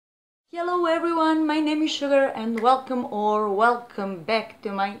Hello everyone, my name is Sugar and welcome back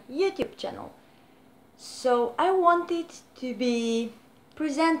to my YouTube channel. So I wanted to be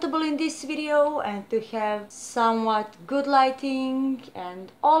presentable in this video and to have somewhat good lighting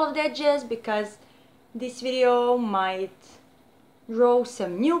and all of that jazz because this video might draw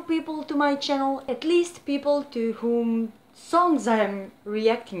some new people to my channel, at least people to whom songs I am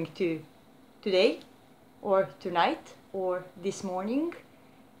reacting to today or tonight or this morning.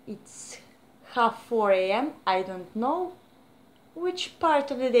 It's half 4 a.m. I don't know which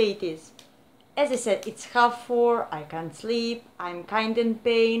part of the day it is. As I said, it's half 4, I can't sleep, I'm kind in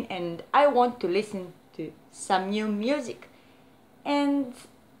pain and I want to listen to some new music. And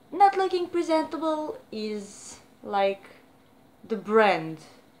not looking presentable is like the brand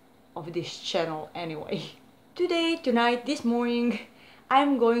of this channel anyway. Today, tonight, this morning,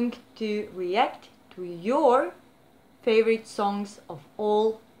 I'm going to react to your favorite songs of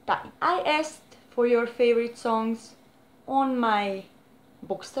all time. I asked for your favorite songs on my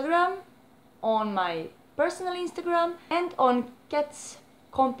Bookstagram, on my personal Instagram and on Cats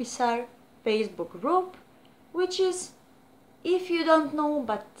Kompisar Facebook group, which is, if you don't know,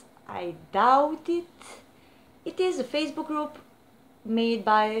 but I doubt it, it is a Facebook group made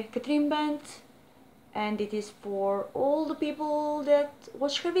by Katrin Band and it is for all the people that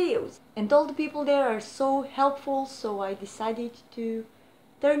watch her videos. And all the people there are so helpful, so I decided to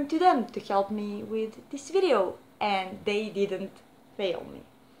turn to them to help me with this video, and they didn't fail me.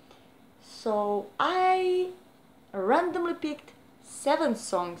 So I randomly picked 7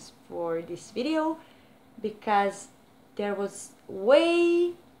 songs for this video because there was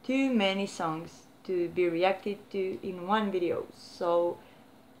way too many songs to be reacted to in one video. So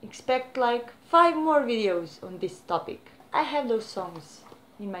expect like 5 more videos on this topic. I have those songs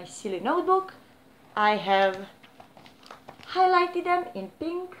in my silly notebook. I have highlighted them in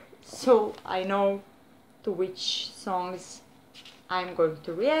pink so I know to which songs I'm going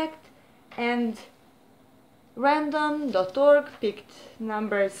to react, and random.org picked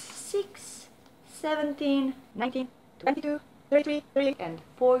numbers 6, 17, 19, 22, 33, 38 and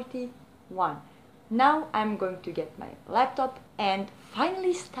 41. Now I'm going to get my laptop and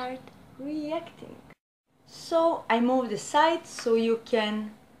finally start reacting. So I moved aside so you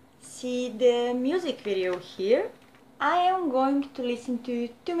can see the music video here. I am going to listen to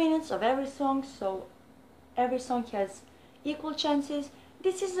 2 minutes of every song, so every song has equal chances.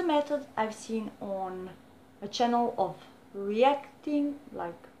 This is the method I've seen on a channel of reacting,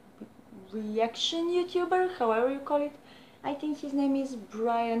 like reaction YouTuber, however you call it. I think his name is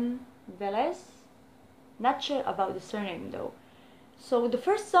Brian Velez. Not sure about the surname though. So the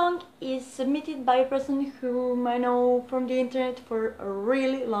first song is submitted by a person whom I know from the internet for a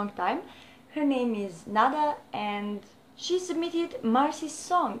really long time. Her name is Nada and she submitted Marcy's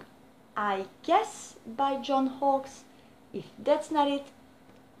song, I Guess by John Hawkes. If that's not it,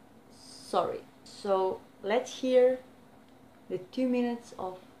 sorry. So let's hear the 2 minutes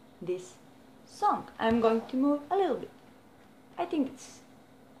of this song. I'm going to move a little bit. I think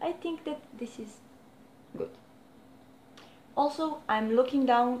that this is good. Also, I'm looking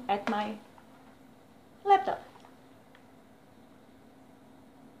down at my laptop.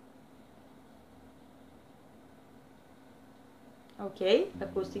 Okay,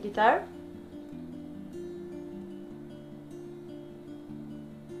 acoustic guitar.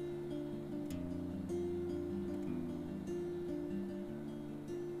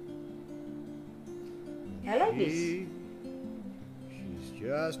 I like this. She's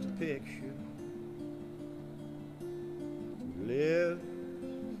just a picture.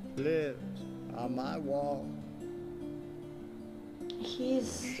 Lives on my wall.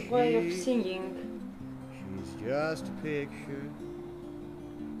 His way of singing She's just a picture.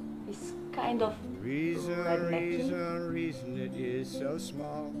 is kind of rednecky. Reason it is so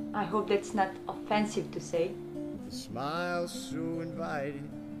small. I hope that's not offensive to say. The smile so inviting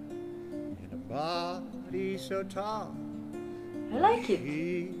and a body so tall. I like it.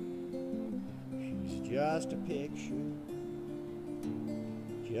 She's just a picture.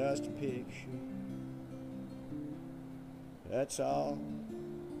 Just a picture. That's all.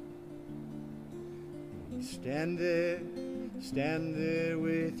 You stand there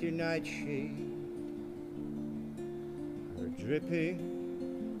with your nightshade, her dripping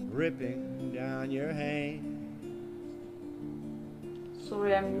down your hand.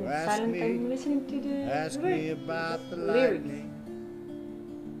 Sorry, I'm silent. I'm listening to the Ask me about the lyrics. lightning.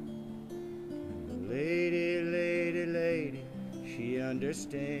 Lady, she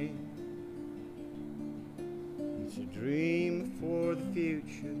understands. It's a dream for the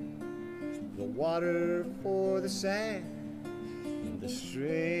future, the water for the sand, and the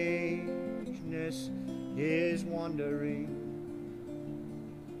string darkness is wandering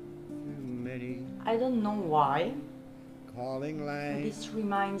through many I don't know why. calling lands. This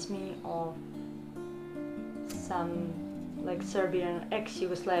reminds me of some like Serbian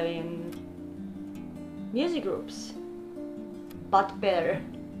ex-Yugoslavian music groups, but better.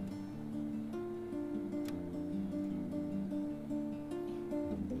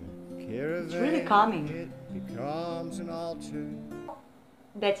 It's really calming. It becomes an altar.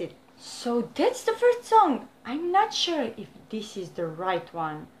 That's it. So that's the first song. I'm not sure if this is the right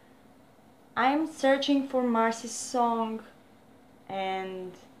one. I'm searching for Marcy's song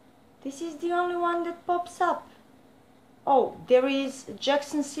and this is the only one that pops up. Oh, there is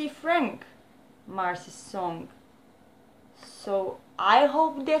Jackson C. Frank, Marcy's song. So I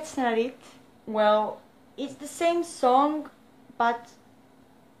hope that's not it. Well, it's the same song, but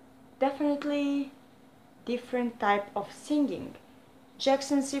definitely different type of singing.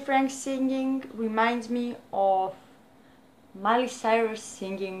 Jackson C. Frank singing reminds me of Miley Cyrus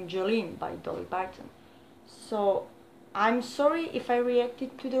singing Jolene by Dolly Parton. So I'm sorry if I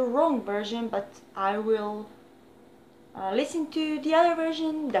reacted to the wrong version, but I will listen to the other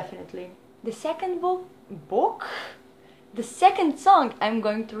version definitely. The second the second song I'm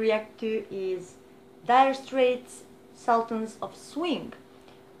going to react to is Dire Straits' Sultans of Swing.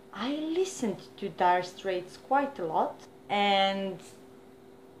 I listened to Dire Straits quite a lot and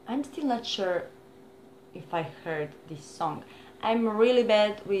I'm still not sure if I heard this song. I'm really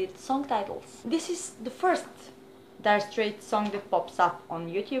bad with song titles. This is the first Dire Straits song that pops up on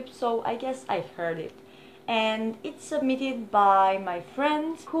YouTube, so I guess I've heard it. And it's submitted by my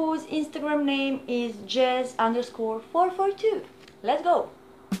friend whose Instagram name is jazz_442. Let's go!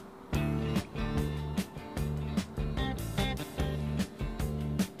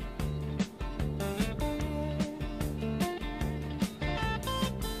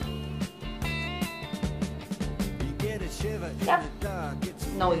 Yep,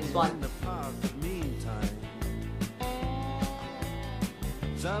 know this one.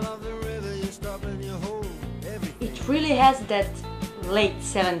 It really has that late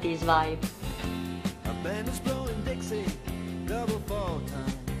 70s vibe. A band is blowing Dixie, double fall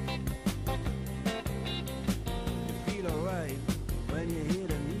time. You feel alright when you hear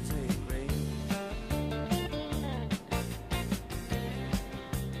the music ring.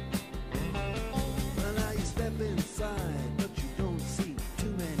 Well, now you step inside, but you don't see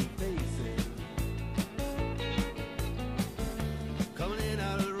too many faces. Coming in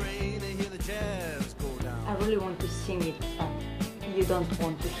out of the rain and hear the jazz go down. I really want to sing it, but you don't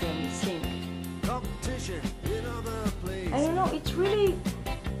want to hear me sing. Competition in other places. I don't know, it's really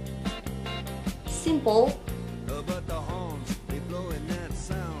simple, But the horns, they blowing that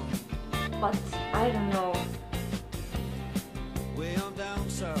sound. but I don't know. Way on down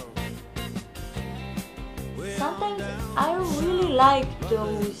south. Way on Sometimes down I really like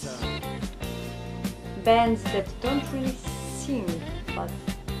those bands that don't really sing, but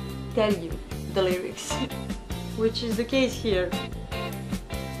tell you the lyrics, which is the case here.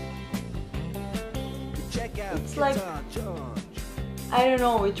 check out It's like, Guitar George. I don't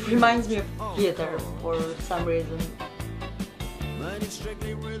know, it reminds me of theater for some reason. Mine is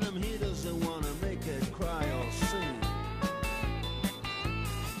strictly rhythm, he doesn't wanna make it cry or sing.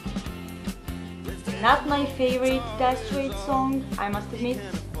 Not my favorite Dire Straits song, I must admit,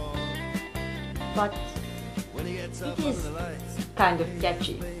 but When he gets it up is under the lights, kind of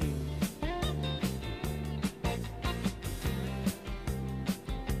catchy.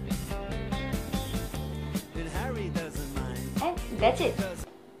 and Harry doesn't mind. And that's it.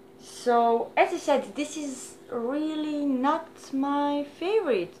 So, as I said, this is really not my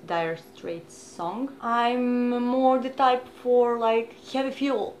favorite Dire Straits song. I'm more the type for like Heavy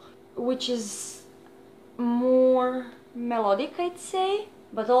Fuel, which is more melodic, I'd say.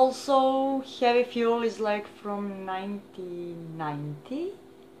 But also Heavy Fuel is like from 1990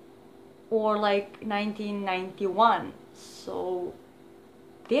 or like 1991. So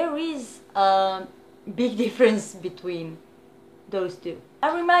there is a big difference between those two.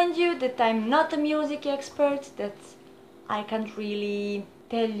 I remind you that I'm not a music expert, that I can't really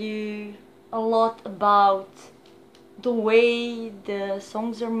tell you a lot about the way the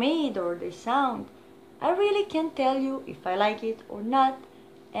songs are made or they sound. I really can't tell you if I like it or not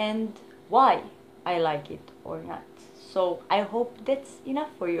and why I like it or not. So I hope that's enough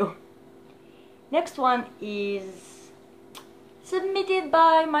for you. Next one is submitted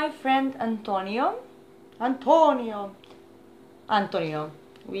by my friend Antonio. Antonio,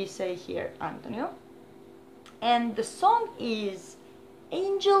 we say here Antonio. And the song is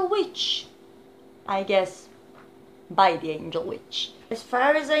Angel Witch, I guess by the Angel Witch. As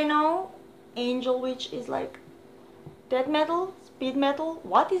far as I know, Angel Witch is like death metal, speed metal.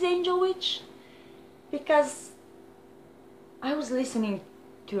 What is Angel Witch? Because I was listening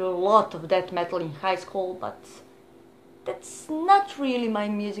to a lot of death metal in high school, but that's not really my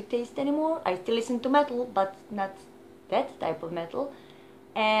music taste anymore. I still listen to metal, but not that type of metal.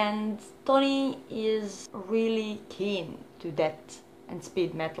 And Tony is really keen to death and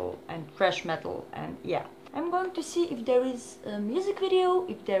speed metal and thrash metal, and yeah. I'm going to see if there is a music video.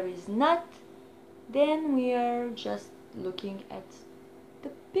 If there is not, then we are just looking at the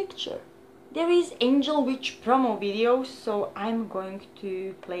picture. There is Angel Witch promo video, so I'm going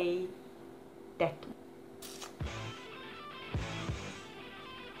to play that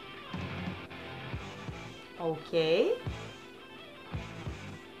one. Okay.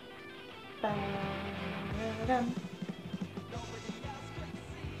 Ba-da-dum.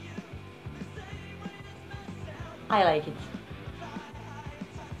 I like it.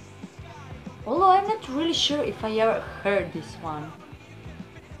 Although I'm not really sure if I ever heard this one.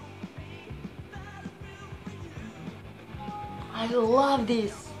 I love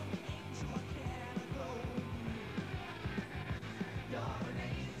this.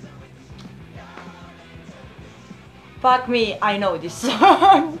 Fuck me, I know this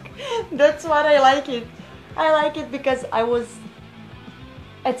song. That's what I like it. I like it because I was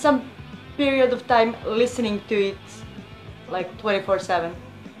at some period of time listening to it like 24/7.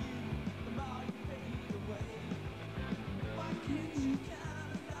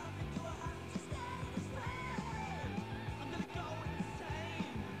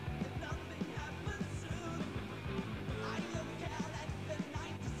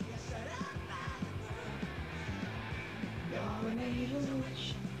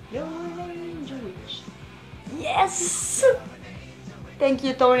 You're an angel witch. Yes! Thank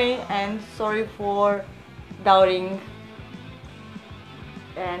you, Tony, and sorry for doubting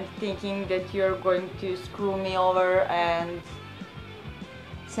and thinking that you're going to screw me over and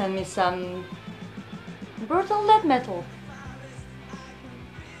send me some brutal death metal.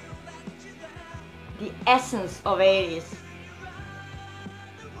 The essence of 80s.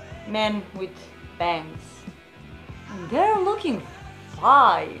 Men with bangs. And they're looking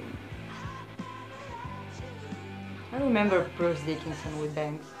fine. I remember Bruce Dickinson with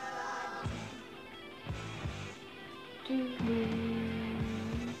bangs.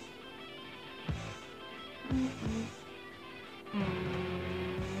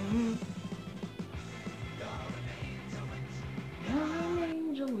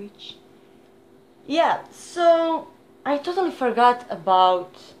 Angel Witch. Yeah, so I totally forgot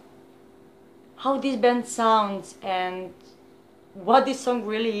about how this band sounds and what this song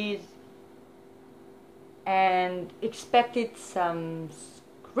really is, and expected some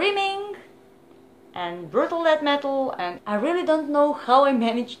screaming and brutal death metal, and I really don't know how I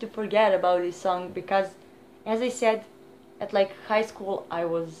managed to forget about this song because, as I said, at like high school I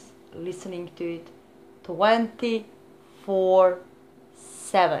was listening to it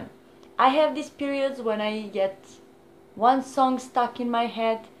 24/7. I have these periods when I get one song stuck in my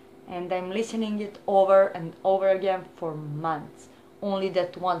head and I'm listening it over and over again for months. Only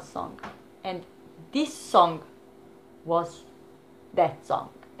that one song. And this song was that song.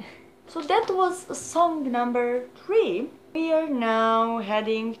 So that was song number 3. We are now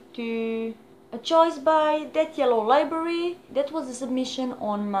heading to a choice by That Yellow Library. That was a submission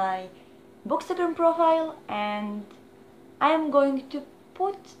on my Bookstagram profile, and I am going to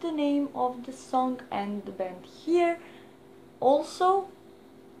put the name of the song and the band here. Also,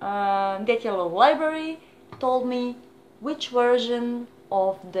 That Yellow Library told me which version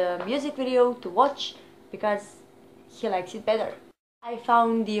of the music video to watch because he likes it better. I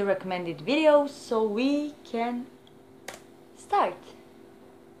found the recommended video, so we can start.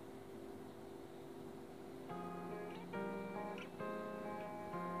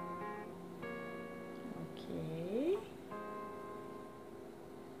 Okay.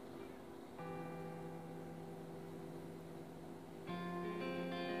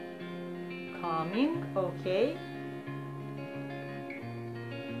 Coming, okay.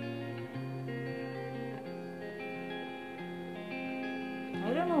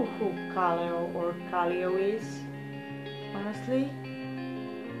 I don't know who Kaleo or Kaleo is, honestly.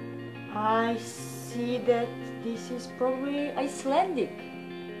 I see that this is probably Icelandic.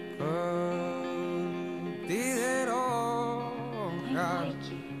 I like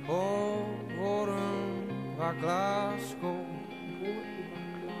it.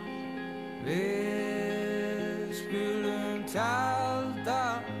 Við skulum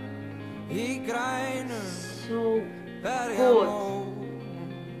tjalda í grænum So berjamót.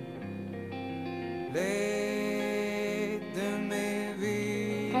 Leitum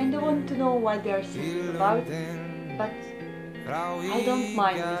yfir kinda want to know what they are singing about, but I don't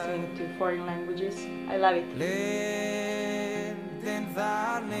mind listening to foreign languages. I love it.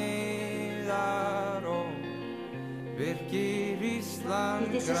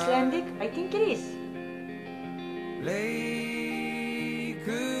 Is this Icelandic? I think it is.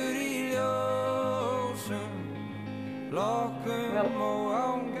 Well,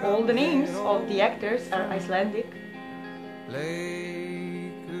 all the names of the actors are Icelandic.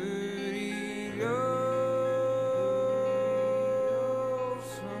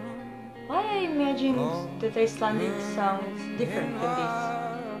 Why I imagined that Icelandic sounds different than this?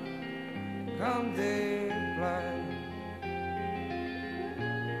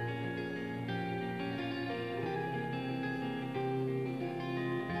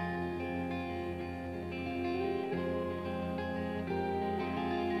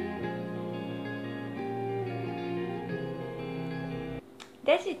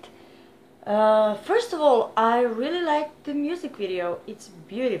 That's it. First of all, I really like the music video. It's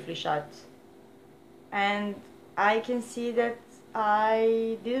beautifully shot. And I can see that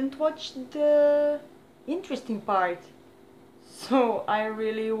I didn't watch the interesting part. So I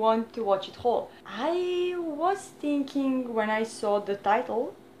really want to watch it whole. I was thinking when I saw the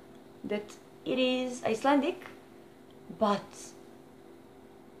title that it is Icelandic, but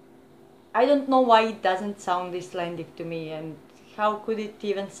I don't know why it doesn't sound Icelandic to me, and how could it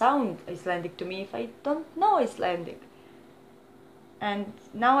even sound Icelandic to me if I don't know Icelandic? And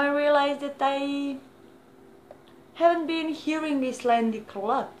now I realize that I haven't been hearing Icelandic a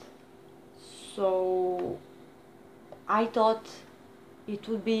lot, so I thought it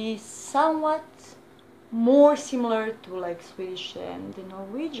would be somewhat more similar to like Swedish and the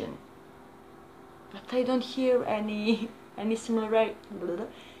Norwegian, but I don't hear any similarity.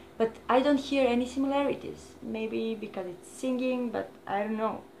 But I don't hear any similarities. Maybe because it's singing, but I don't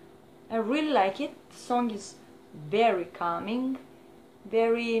know. I really like it. The song is very calming,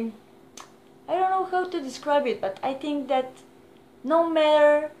 very... I don't know how to describe it, but I think that no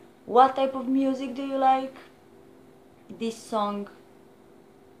matter what type of music do you like, this song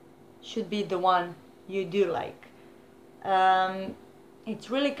should be the one you do like. It's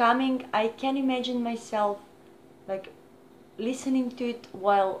really calming. I can imagine myself like listening to it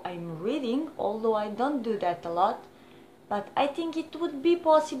while I'm reading, although I don't do that a lot, but I think it would be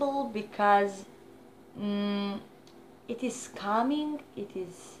possible because it is calming, it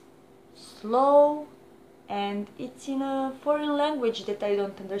is slow, and it's in a foreign language that I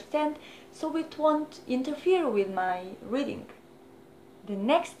don't understand, so it won't interfere with my reading. The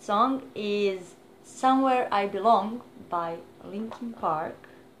next song is Somewhere I Belong by Linkin Park.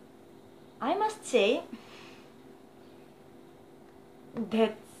 I must say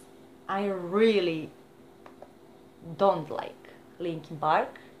that I really don't like Linkin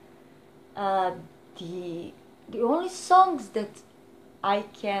Park. The only songs that I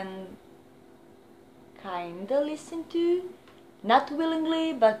can kinda listen to, not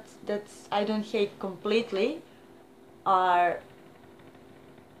willingly, but that I don't hate completely, are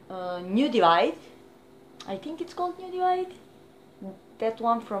New Divide. I think it's called New Divide. That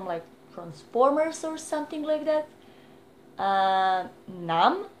one from like Transformers or something like that.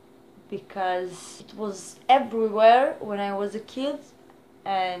 Numb, because it was everywhere when I was a kid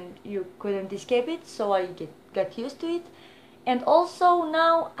and you couldn't escape it, so I got used to it. And also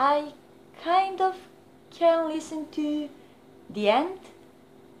now I kind of can listen to The End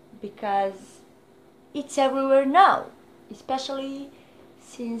because it's everywhere now, especially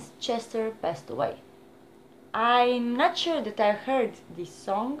since Chester passed away. I'm not sure that I heard this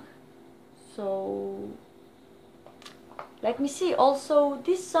song, so let me see. Also,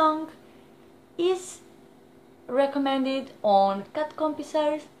 this song is recommended on Cat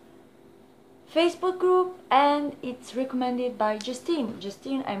Kompisar's Facebook group, and it's recommended by Justine.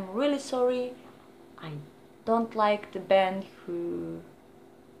 Justine, I'm really sorry. I don't like the band who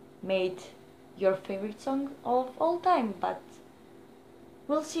made your favorite song of all time, but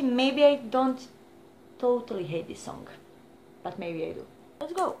we'll see. Maybe I don't totally hate this song, but maybe I do.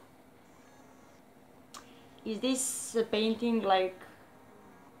 Let's go. Is this a painting like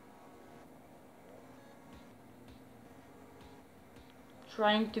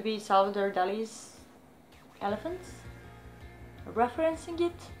trying to be Salvador Dali's elephants? Referencing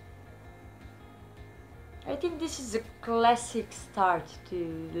it? I think this is a classic start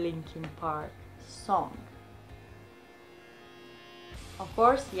to Linkin Park song. Of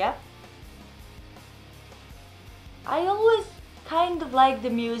course, yeah. I always kind of like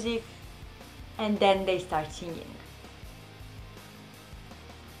the music and then they start singing.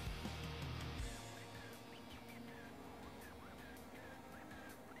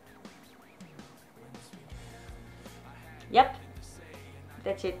 Yep,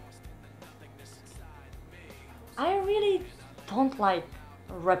 that's it. I really don't like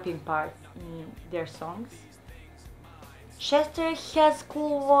rapping parts in their songs. Chester has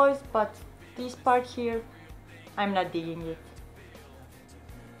cool voice, but this part here, I'm not digging it.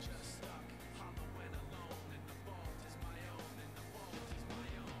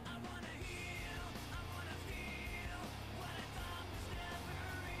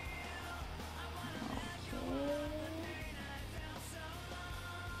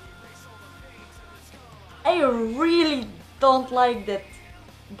 I really don't like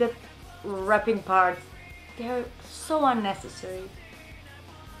that rapping part. They're so unnecessary.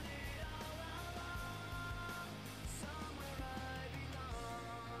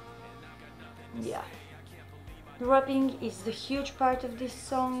 Yeah. The rapping is the huge part of this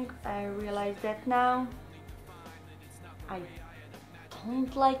song. I realize that now. I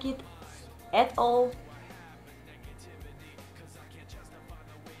don't like it at all.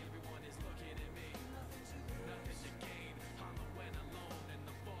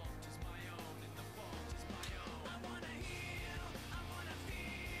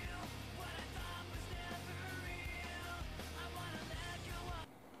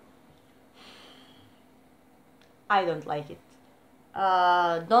 I don't like it.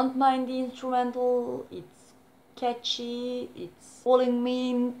 Don't mind the instrumental, it's catchy, it's pulling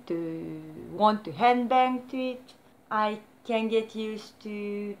me to want to handbang to it. I can get used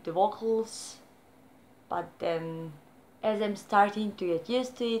to the vocals, but then as I'm starting to get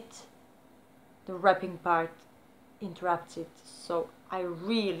used to it, the rapping part interrupts it. So I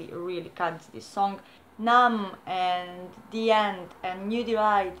really can't. This song. Numb and The End and New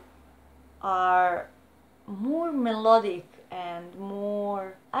Divide are more melodic and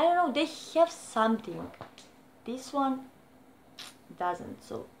more, I don't know, they have something. This one doesn't.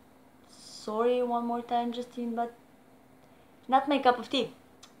 So sorry one more time, Justine, but not my cup of tea.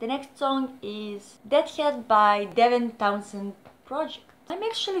 The next song is Deadhead by Devin Townsend Project. I'm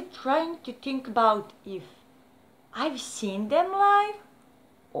actually trying to think about if I've seen them live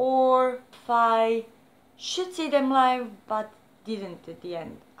or if I should see them live but didn't at the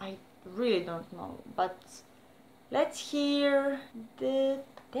end. I really don't know, but let's hear the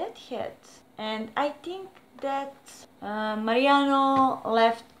Deadhead. And I think that Mariano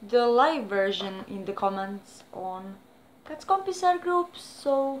left the live version in the comments on Cats Compisar group,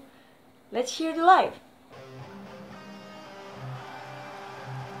 so let's hear the live.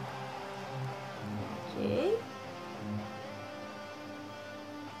 Okay.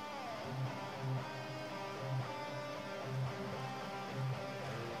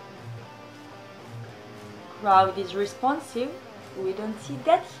 Crowd is responsive. We don't see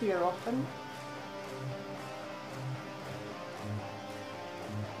that here often.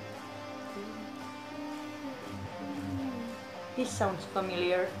 This sounds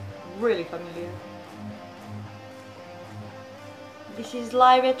familiar, really familiar. This is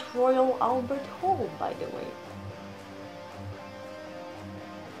live at Royal Albert Hall, by the way.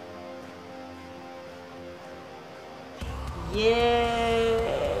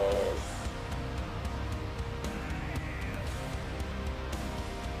 Yes!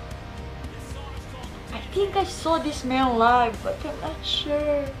 I think I saw this man live, but I'm not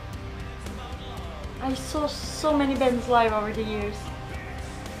sure. I saw so many bands live over the years.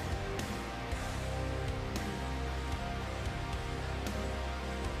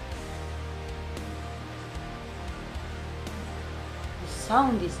 The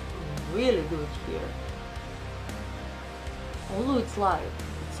sound is really good here. Although it's live,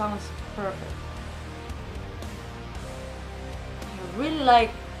 it sounds perfect. I really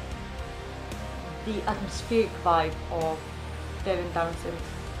like the atmospheric vibe of Devin Townsend.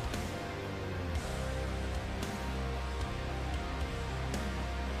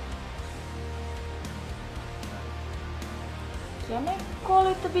 Can I call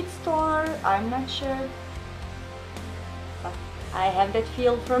it a bit stoner? I'm not sure, but I have that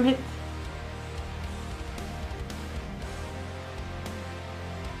feel from it.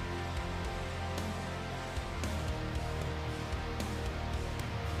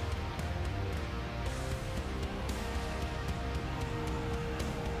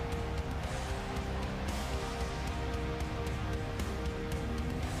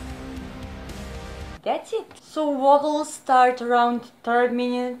 That's it. So vocals start around third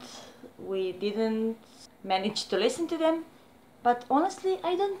minute. We didn't manage to listen to them, but honestly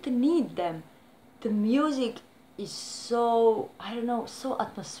I don't need them. The music is so, I don't know, so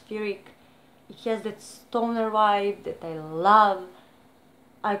atmospheric. It has that stoner vibe that I love.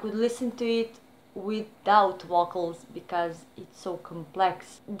 I could listen to it without vocals because it's so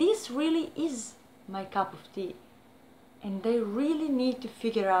complex. This really is my cup of tea. and they really need to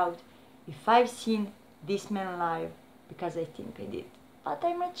figure out if I've seen this man live, because I think I did, but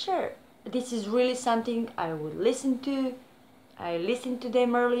I'm not sure. This is really something I would listen to. I listened to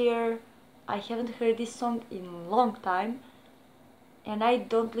them earlier. I haven't heard this song in a long time, and I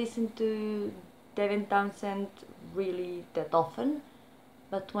don't listen to Devin Townsend really that often,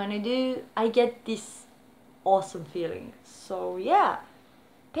 but when I do, I get this awesome feeling. So yeah,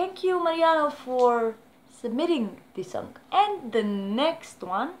 thank you Mariano for submitting this song. And the next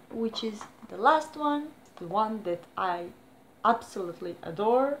one, which is the last one, the one that I absolutely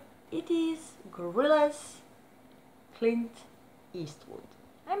adore, it is Gorillaz, Clint Eastwood.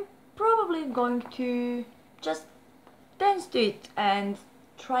 I'm probably going to just dance to it and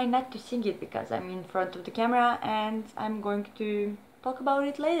try not to sing it because I'm in front of the camera and I'm going to talk about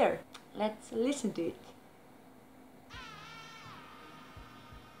it later. Let's listen to it.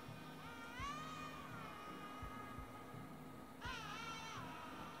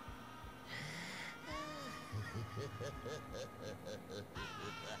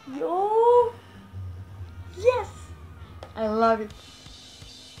 Yo! Yes! I love it.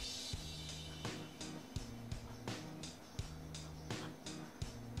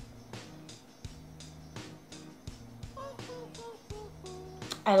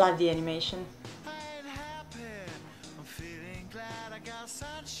 I love the animation. I ain't happy. I'm feeling glad I got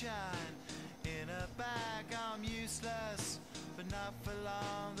sunshine in a bag. I'm useless, but not for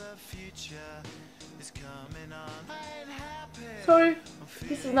long. The future is coming on. I ain't happy. Sorry,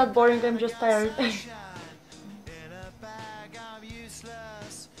 this is not boring, I'm just tired. In a bag, I'm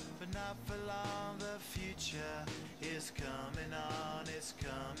useless, but not for long. The future is coming on. It's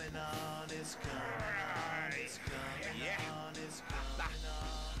coming on. It's coming on. It's coming on. It's coming on.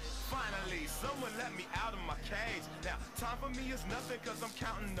 Finally, someone let me out of my cage. Now, time for me is nothing cause I'm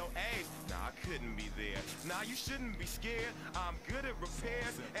counting no A's. Nah, I couldn't be there. Nah, you shouldn't be scared. I'm good at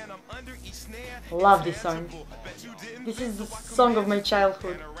repairs and I'm under each snare. Love this song. Bet you didn't This is the think so. I song of my command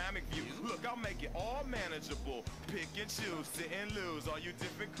childhood. panoramic view. Look, I'll make it all manageable. Pick and choose, sit and lose. All you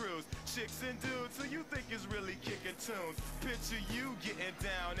different crews, chicks and dudes who you think is really kicking tunes. Picture you getting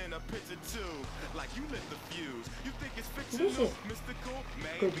down in a picture too, like you lit the fuse. You think it's fictional, This is mystical,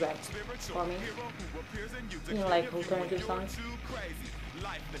 good maybe rap spiritual. for me. Hero who appears in you to You know, kill like you when alternative you're songs. too crazy.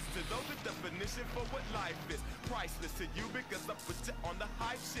 Lifeless to those, the definition for what life is. Priceless to you because I put you on the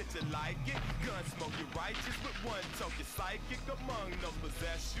hype shit. You like it? Gun smoke, you righteous with one toke. You're psychic among those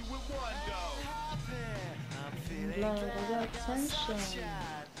possess you with one go. I'm feeling Blood glad of sunshine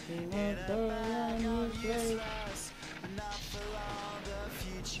in a day unusual. but not for long. The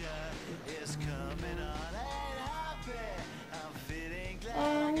future is coming on. I ain't happy. I'm feeling glad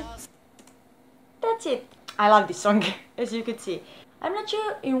I And got that's it. I love this song, as you could see. I'm not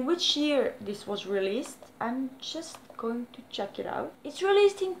sure in which year this was released. I'm just going to check it out. It's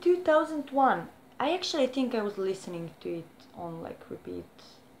released in 2001. I actually think I was listening to it on like repeat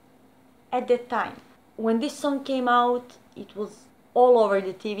at that time. When this song came out, it was all over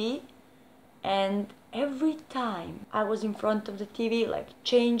the TV, and every time I was in front of the TV, like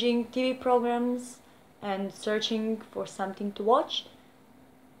changing TV programs and searching for something to watch,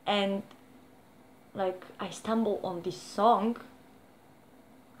 and like I stumbled on this song,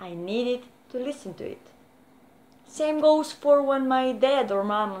 I needed to listen to it. Same goes for when my dad or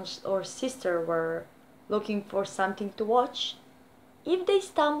mom or sister were looking for something to watch. If they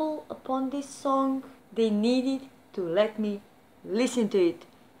stumble upon this song, they needed to let me listen to it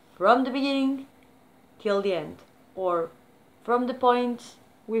from the beginning till the end, or from the point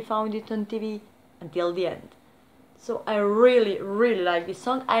we found it on TV until the end. So I really, really like this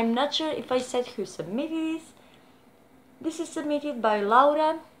song. I'm not sure if I said who submitted this. This is submitted by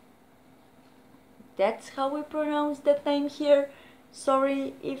Laura. That's how we pronounce that name here.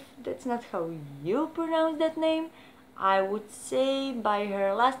 Sorry if that's not how you pronounce that name. I would say by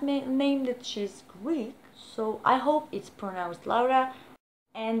her last name that she's Greek. So I hope it's pronounced Laura.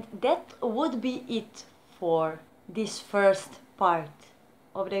 And that would be it for this first part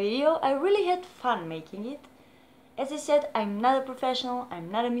of the video. I really had fun making it. As I said, I'm not a professional,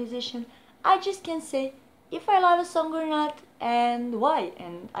 I'm not a musician. I just can say if I love a song or not and why.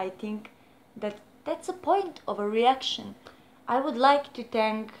 And I think that that's the point of a reaction. I would like to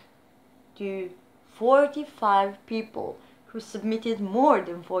thank the 45 people who submitted more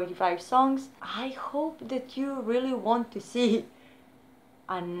than 45 songs. I hope that you really want to see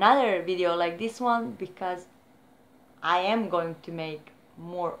another video like this one, because I am going to make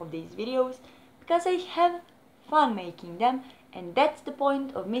more of these videos because I have fun making them, and that's the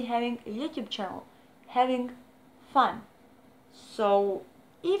point of me having a YouTube channel, having fun. So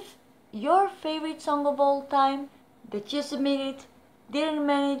if your favorite song of all time that you submitted didn't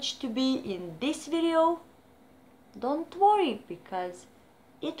manage to be in this video, don't worry, because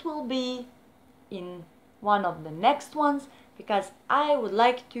it will be in one of the next ones, because I would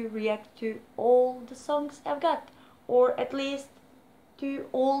like to react to all the songs I've got, or at least to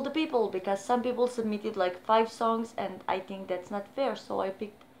all the people, because some people submitted like 5 songs and I think that's not fair, so I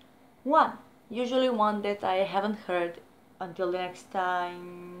picked one, usually one that I haven't heard. Until the next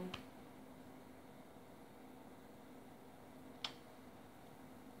time.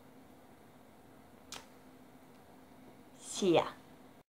 See ya.